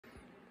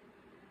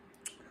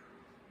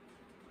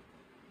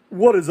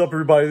What is up,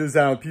 everybody? This is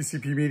Alan with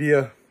PCP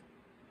Media.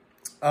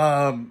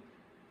 Man,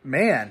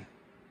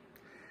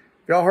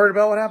 y'all heard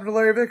about what happened to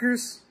Larry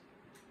Vickers?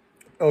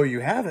 Oh,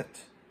 you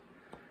haven't?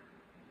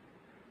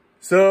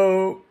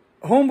 So,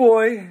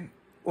 homeboy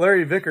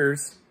Larry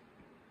Vickers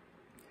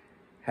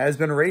has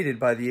been raided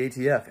by the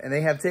ATF, and they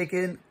have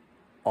taken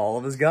all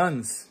of his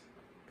guns.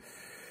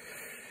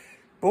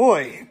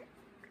 Boy,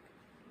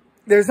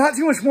 there's not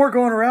too much more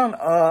going around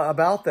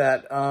about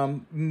that.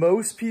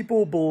 Most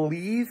people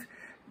believe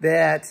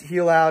that he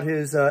allowed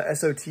his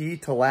SOT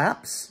to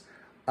lapse.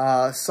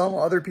 Some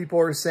other people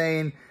are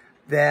saying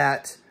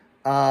that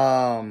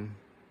the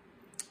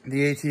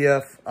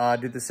ATF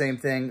did the same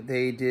thing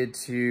they did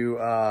to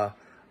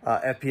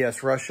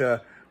FPS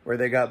Russia, where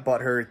they got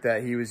butthurt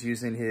that he was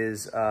using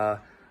his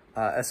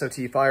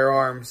SOT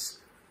firearms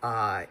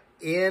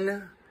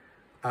in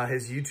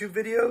his YouTube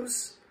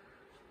videos.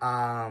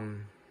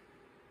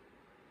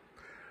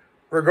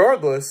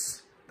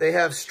 Regardless, they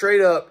have straight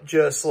up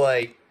just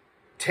like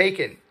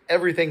taken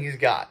everything he's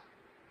got.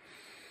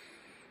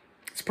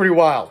 It's pretty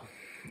wild.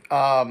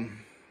 And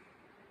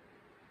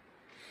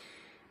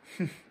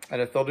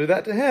if they'll do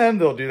that to him,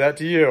 they'll do that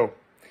to you.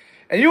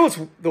 And you know what's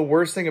the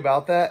worst thing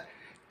about that?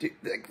 Dude,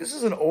 this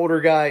is an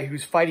older guy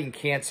who's fighting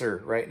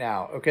cancer right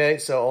now, okay?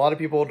 So a lot of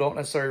people don't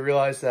necessarily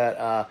realize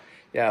that,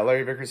 yeah,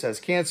 Larry Vickers has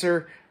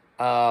cancer.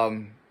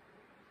 So,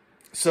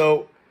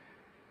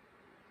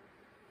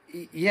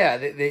 yeah,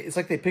 it's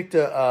like they picked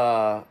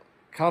a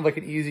kind of like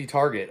an easy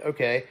target,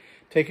 okay?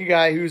 Take a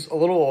guy who's a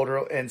little older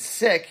and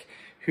sick,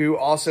 who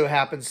also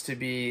happens to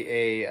be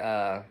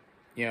a,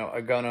 you know,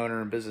 a gun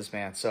owner and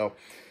businessman. So,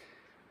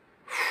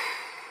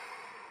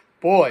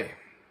 boy,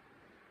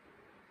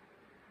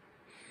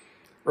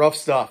 rough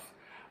stuff.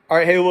 All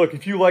right, hey, look,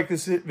 if you like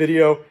this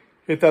video,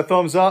 hit that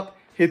thumbs up,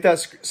 hit that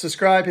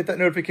subscribe, hit that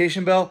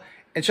notification bell,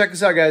 and check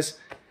this out, guys.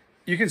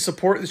 You can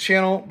support this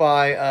channel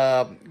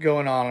by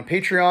going on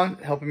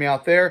Patreon, helping me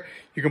out there.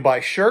 You can buy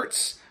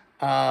shirts,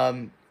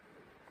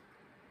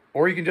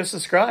 or you can just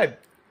subscribe.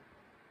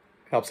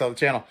 Helps out the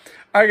channel.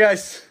 All right,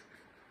 guys.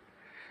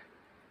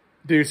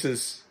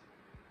 Deuces.